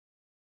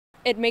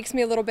it makes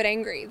me a little bit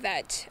angry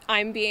that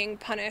I'm being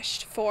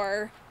punished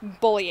for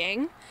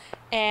bullying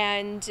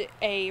and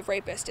a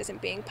rapist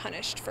isn't being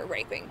punished for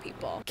raping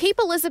people. Cape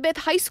Elizabeth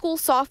High School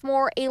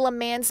sophomore Ayla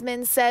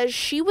Mansman says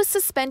she was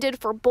suspended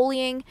for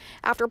bullying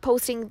after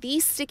posting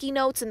these sticky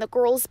notes in the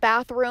girls'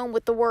 bathroom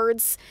with the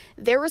words,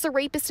 "There is a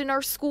rapist in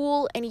our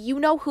school and you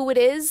know who it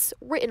is,"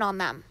 written on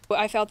them.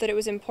 I felt that it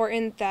was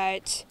important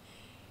that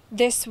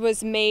this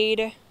was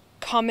made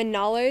common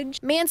knowledge.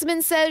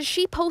 Mansman says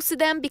she posted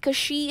them because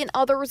she and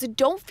others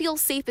don't feel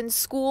safe in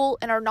school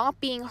and are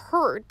not being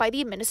heard by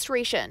the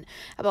administration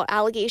about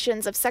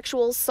allegations of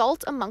sexual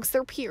assault amongst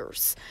their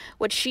peers,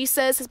 which she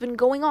says has been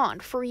going on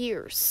for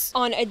years.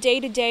 On a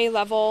day-to-day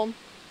level,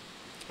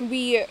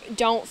 we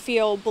don't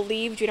feel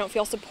believed, we don't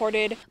feel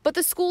supported. But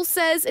the school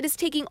says it is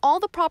taking all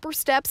the proper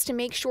steps to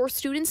make sure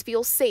students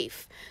feel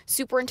safe.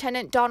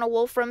 Superintendent Donna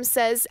Wolfram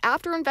says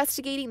after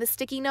investigating the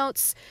sticky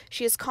notes,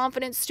 she is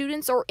confident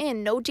students are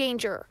in no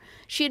danger.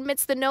 She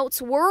admits the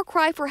notes were a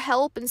cry for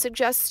help and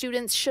suggests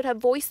students should have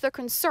voiced their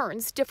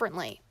concerns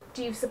differently.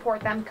 Do you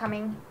support them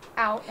coming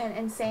out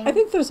and saying? I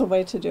think there's a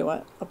way to do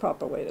it, a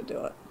proper way to do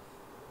it.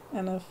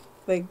 And if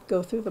they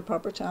go through the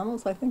proper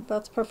channels, I think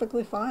that's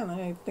perfectly fine.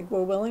 I think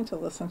we're willing to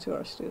listen to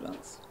our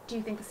students. Do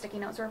you think the sticky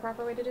notes are a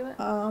proper way to do it?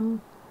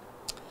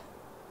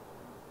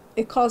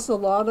 It caused a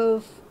lot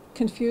of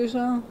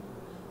confusion.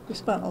 We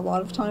spent a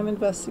lot of time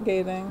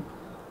investigating.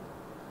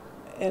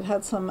 It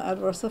had some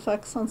adverse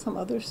effects on some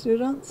other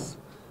students.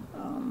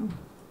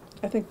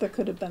 I think there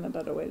could have been a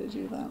better way to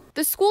do that.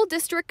 The school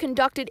district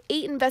conducted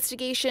 8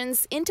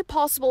 investigations into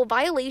possible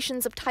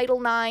violations of Title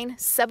IX,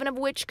 7 of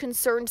which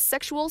concerned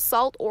sexual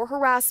assault or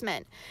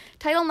harassment.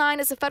 Title IX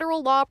is a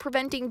federal law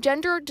preventing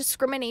gender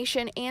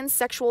discrimination and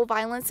sexual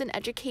violence in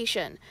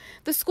education.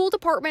 The school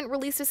department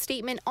released a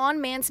statement on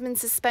Mansman's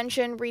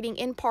suspension, reading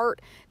in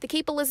part, "The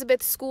Cape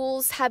Elizabeth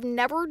schools have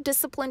never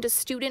disciplined a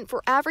student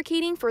for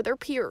advocating for their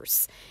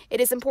peers.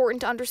 It is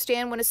important to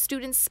understand when a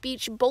student's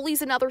speech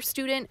bullies another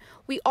student,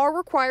 we are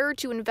required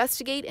to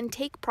investigate and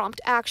take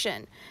prompt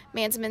action."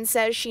 Mansman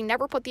says she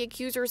never put the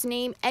accuser's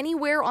name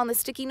anywhere on the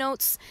sticky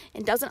notes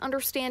and doesn't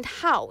understand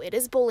how it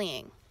is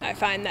bullying. I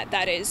find that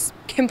that is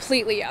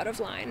completely out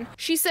of line.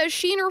 She says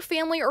she and her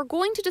family are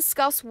going to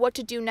discuss what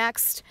to do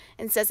next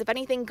and says if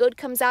anything good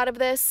comes out of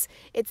this,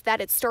 it's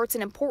that it starts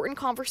an important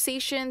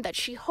conversation that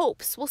she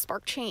hopes will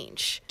spark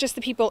change. Just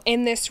the people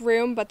in this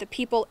room, but the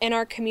people in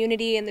our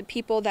community and the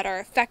people that are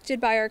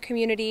affected by our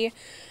community,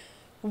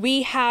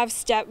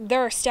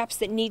 there are steps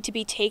that need to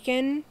be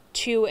taken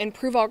to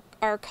improve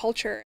our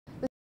culture.